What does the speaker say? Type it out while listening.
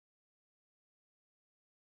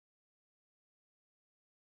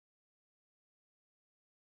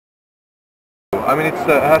I mean, it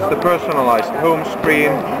has the personalized home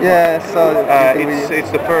screen. Yeah, I saw that.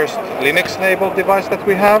 It's the first Linux-enabled device that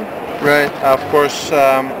we have. Right. Of course,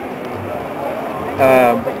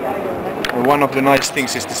 one of the nice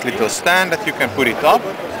things is this little stand that you can put it up.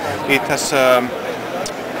 It has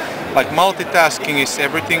like multitasking is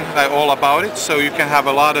everything, all about it. So you can have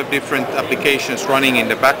a lot of different applications running in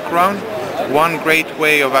the background. One great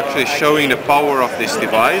way of actually showing the power of this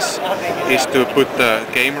device is to put the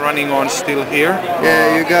game running on still here.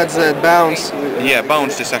 Yeah, you got that Bounce. Yeah,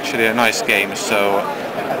 Bounce is actually a nice game. So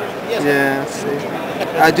yeah, let's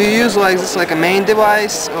see. Do you use like this like a main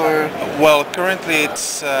device or? Well, currently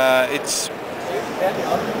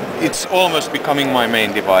it's almost becoming my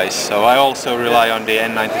main device. So I also rely on the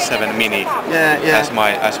N900 Mini as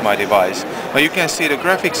my device. But you can see the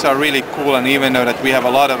graphics are really cool, and even though that we have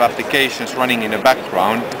a lot of applications running in the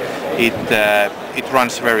background, it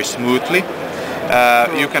runs very smoothly.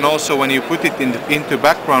 You can also, when you put it into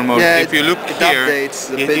background mode, if you look here,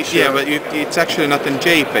 it's actually not in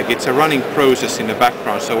JPEG, it's a running process in the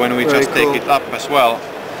background. So when we just take it up as well,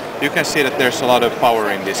 you can see that there's a lot of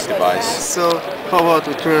power in this device. So how about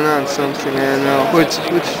we turn on something? I don't know. Which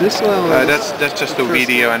this level? That's just a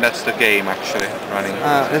video, and that's the game actually running.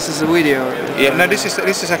 This is a video. Yeah, no, this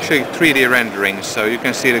is actually 3D rendering, so you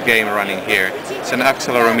can see the game running here. It's an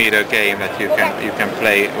accelerometer game that you can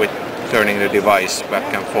play with turning the device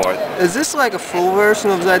back and forth. Is this like a full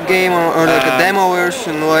version of that game, or like a demo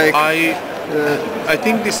version? Like I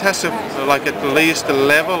think this has like at least a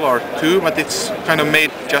level or two, but it's kind of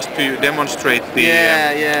made just to demonstrate the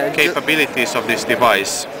capabilities of this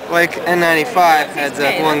device. Like N95 had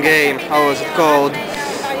that one game, how was it called,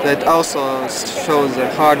 that also shows the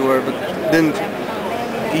hardware, but didn't.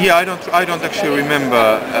 Yeah, I don't actually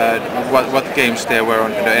remember what games there were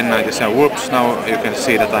on the N97. Whoops! Now you can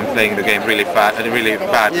see that I'm playing the game really badly.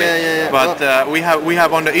 Yeah. But we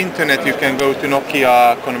have on the internet. You can go to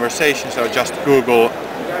Nokia Conversations or just Google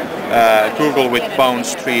with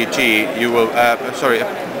Bounce 3G. You will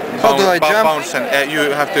How do I jump? Bounce, and you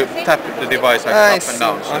have to tap the device like up and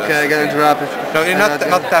down. So okay, I gotta drop it. No,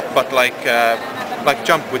 not tap, but like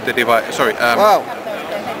jump with the device. Sorry. Wow.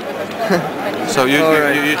 So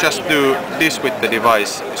you just do this with the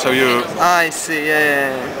device. So you. I see.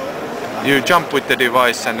 Yeah. You jump with the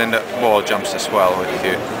device, and then the ball jumps as well with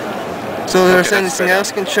you. So there's anything else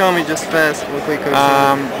you can show me just fast, real quick?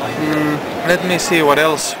 Let me see, what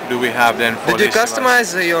else do we have then for Did you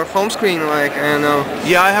customize your home screen, like, I don't know?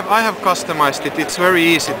 Yeah, I have customized it. It's very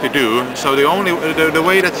easy to do. So the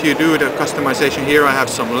way that you do the customization here, I have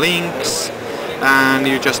some links, and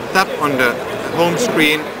you just tap on the home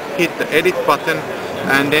screen, hit the edit button,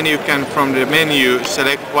 and then you can from the menu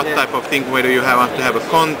select what type of thing, whether you have to have a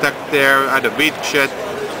contact there, add a widget.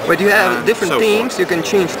 But you have different themes, you can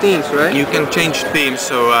change themes, right? You can change themes,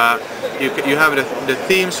 so you have the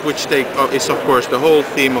themes, which is of course the whole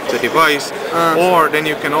theme of the device, or then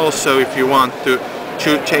you can also, if you want to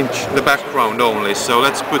change the background only. So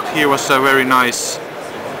let's put here was a very nice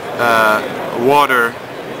water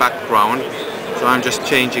background, so I'm just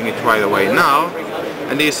changing it right away now.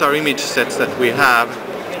 And these are image sets that we have.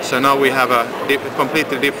 So now we have a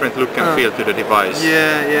completely different look and feel to the device.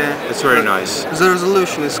 Yeah. It's very nice. The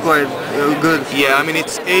resolution is quite good. Yeah, I mean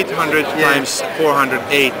it's 800 times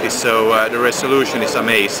 480, so the resolution is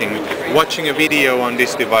amazing. Watching a video on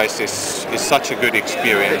this device is such a good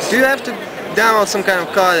experience. Do you have to download some kind of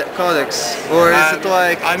codecs, or is it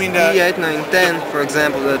like E8, 9, 10, for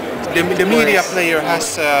example? The media player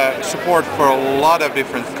has support for a lot of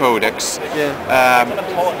different codecs.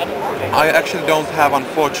 I actually don't have,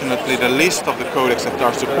 unfortunately, the list of the codecs that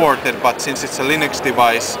are supported, but since it's a Linux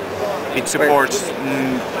device, it supports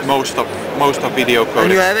most of video codecs.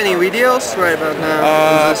 And you have any videos right about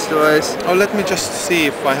now on this device? Oh, let me just see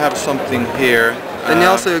if I have something here. And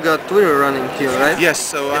also you got Twitter running here, right? Yes,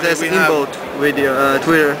 so it has inbuilt video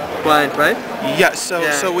Twitter client, right? Yeah,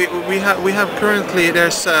 so we have currently,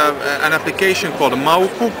 there's an application called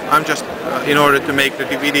Maemo. I'm just in order to make the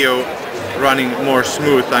video running more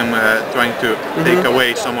smooth, I'm trying to take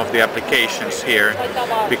away some of the applications here,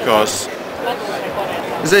 because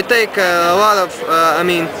they take a lot of,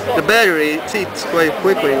 the battery eats quite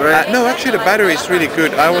quickly, right? No, actually the battery is really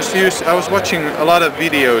good. I was watching a lot of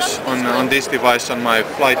videos on this device on my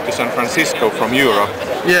flight to San Francisco from Europe.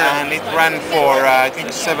 Yeah. And it ran for I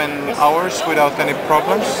think 7 hours without any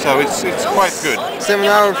problems, so it's quite good. 7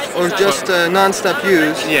 hours or just non-stop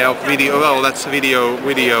use? Yeah, of video. Well, that's video.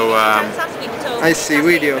 I see,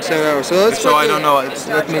 video, 7 hours. So I don't know.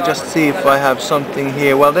 Let me just see if I have something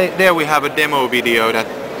here. Well, there we have a demo video that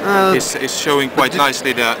is showing quite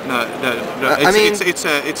nicely the it's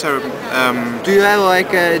a do you have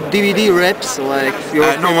like DVD reps like your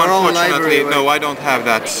no, own unfortunately library? no, I don't have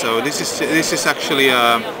that. So this is actually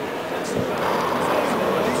yeah.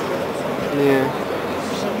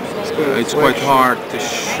 it's quite hard to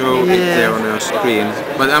show it there on your screen,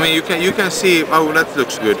 but I mean you can see. Oh, that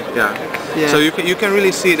looks good. Yeah. So you can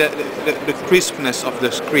really see the crispness of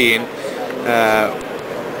the screen.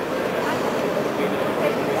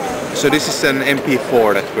 So this is an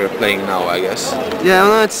MP4 that we're playing now, I guess. Yeah,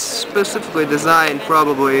 well, it's specifically designed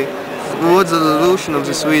probably. What's the resolution of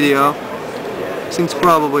this video? Seems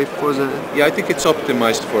probably for the... Yeah, I think it's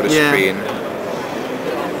optimized for the screen.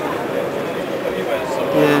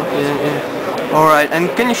 Yeah. Alright, and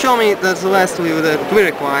can you show me that's lastly with the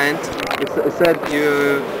Twitter client?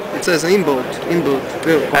 It says inbuilt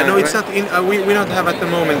Twitter client, no, it's right? not in. We don't have at the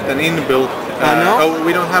moment an inbuilt. No?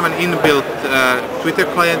 We don't have an inbuilt Twitter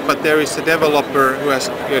client, but there is a developer who has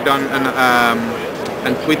done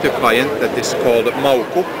an Twitter client that is called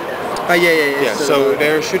Maemo. Yeah. So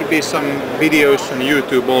there should be some videos on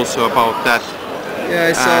YouTube also about that. Yeah,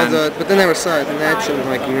 I saw that, but I never saw it in action,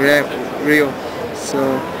 like in real.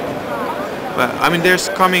 So. I mean, there's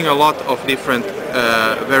coming a lot of different,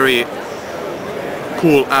 very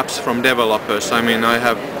cool apps from developers. I mean, I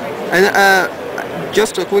have. And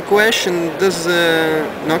just a quick question: does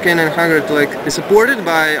Nokia N900 like is supported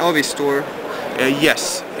by OS Store?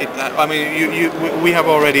 Yes. I mean, we have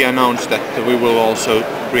already announced that we will also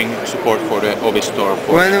bring support for the OS Store.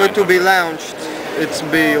 When it will be launched, it's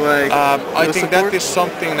be like. I think that is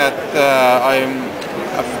something that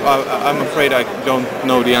I'm afraid I don't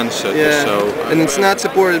know the answer to. So. And it's not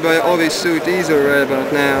supported by OS Suite either right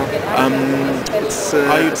about now.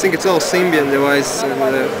 I think it's all Symbian device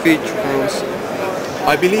and feature phones.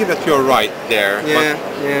 I believe that you're right there. Yeah.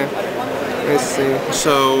 I see.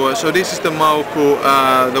 So this is the Maemo.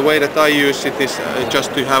 The way that I use it is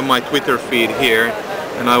just to have my Twitter feed here,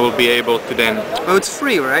 and I will be able to then. Oh, it's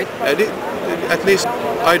free, right? At least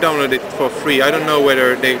I downloaded it for free. I don't know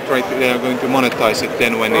whether they are going to monetize it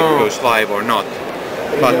then when it goes live or not.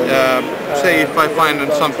 But say if I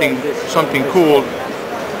find something cool.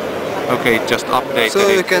 Okay, just update. So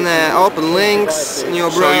you can open links in your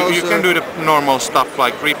browser. So you can do the normal stuff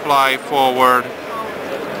like reply, forward,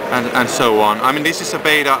 and so on. I mean, this is a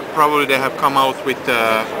beta. Probably they have come out with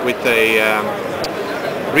a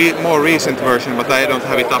more recent version, but I don't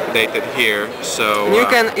have it updated here. So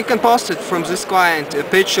and you can post it from this client,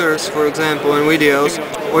 pictures, for example, and videos.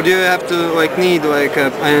 Or do you have to like need like I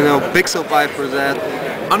don't know, Pixel 5 for that?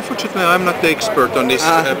 Unfortunately, I'm not the expert on this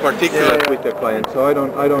particular Twitter client, so I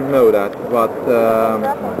don't know that.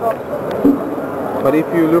 But if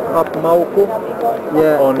you look up Maemo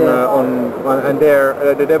on and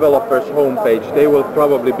their the developer's homepage, they will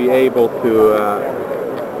probably be able to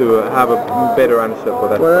have a better answer for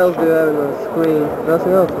that. What else do you have on the screen?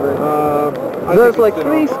 Nothing else, right? There's like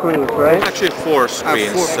 3 screens, right? It's actually 4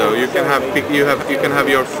 screens. So you can have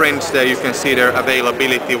your friends there. You can see their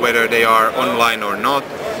availability, whether they are online or not.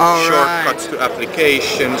 Shortcuts to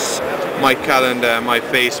applications, my calendar, my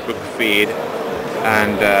Facebook feed,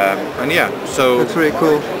 and yeah. So that's really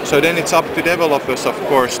cool. So then it's up to developers, of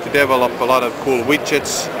course, to develop a lot of cool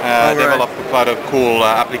widgets, develop a lot of cool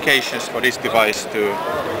applications for this device to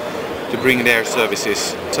bring their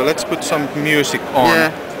services. So let's put some music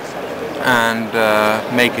on and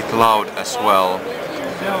make it loud as well.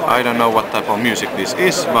 I don't know what type of music this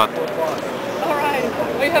is, but. Alright,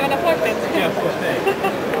 we have an appointment.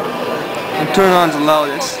 And turn on the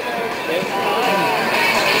loudest.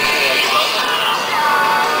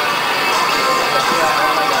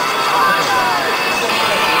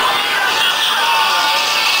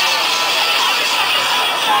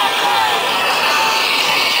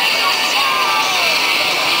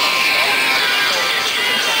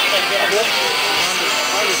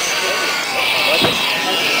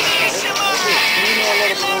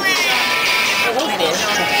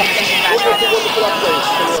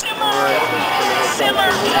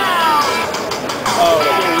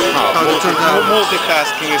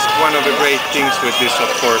 Multitasking is one of the great things with this, of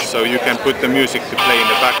course, so you can put the music to play in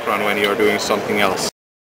the background when you're doing something else.